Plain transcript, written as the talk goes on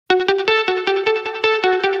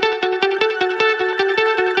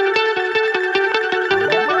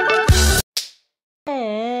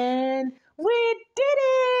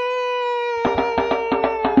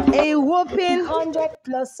100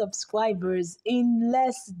 plus subscribers in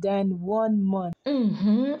less than 1 month.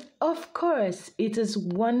 Of course, it is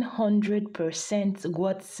 100%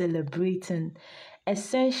 worth celebrating.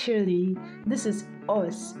 Essentially, this is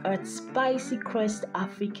us at Spicy Crest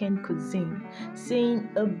African Cuisine saying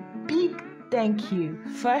a big thank you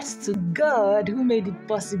First to God who made it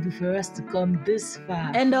possible for us to come this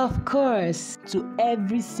far. and of course To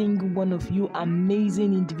every single one of you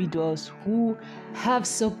amazing individuals who have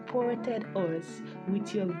supported us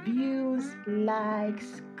with your views,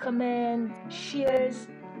 likes, comments, shares,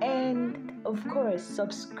 and of course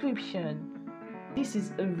subscription. This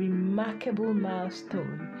is a remarkable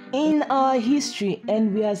milestone in our history,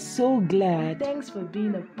 and we are so glad. Thanks for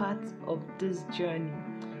being a part of this journey.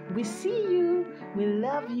 We see you, we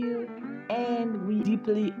love you, and we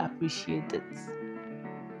Deeply appreciate it.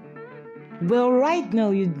 Well, right now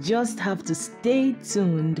you just have to stay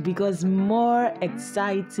tuned because more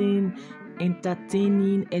exciting,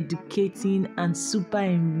 entertaining, educating, and super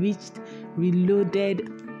enriched,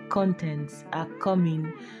 reloaded contents are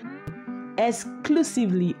coming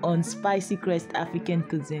exclusively on Spicy Crest African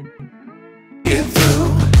Cuisine. Get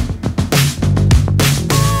through.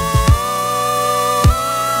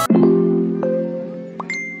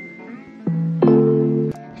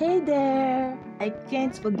 Hey there! I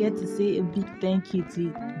can't forget to say a big thank you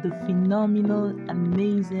to the phenomenal,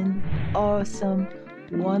 amazing, awesome,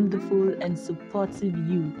 wonderful, and supportive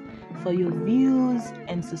you for your views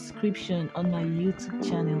and subscription on my YouTube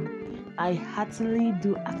channel. I heartily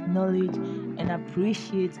do acknowledge and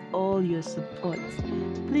appreciate all your support.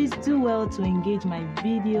 Please do well to engage my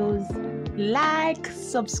videos, like,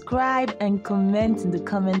 subscribe, and comment in the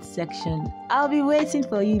comment section. I'll be waiting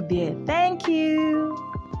for you there. Thank you.